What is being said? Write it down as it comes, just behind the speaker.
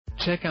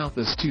Check out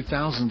this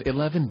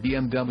 2011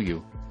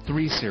 BMW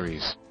 3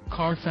 Series.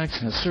 Carfax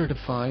has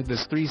certified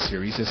this 3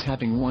 Series as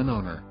having one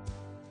owner.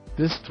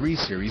 This 3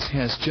 Series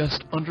has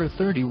just under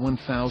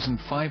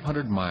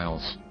 31,500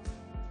 miles.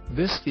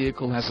 This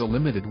vehicle has a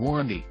limited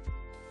warranty.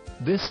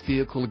 This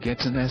vehicle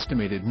gets an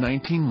estimated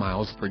 19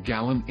 miles per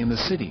gallon in the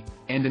city,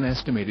 and an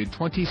estimated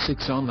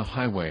 26 on the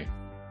highway.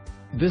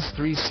 This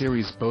 3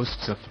 Series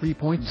boasts a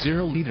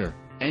 3.0-liter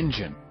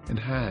engine, and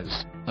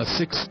has a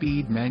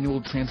 6-speed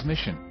manual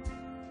transmission.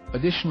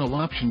 Additional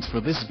options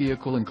for this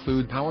vehicle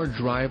include power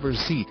driver's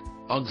seat,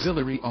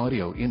 auxiliary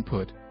audio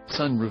input,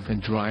 sunroof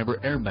and driver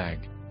airbag.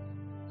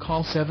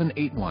 Call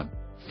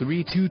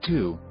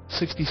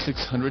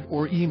 781-322-6600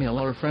 or email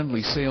our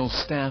friendly sales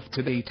staff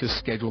today to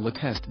schedule a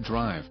test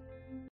drive.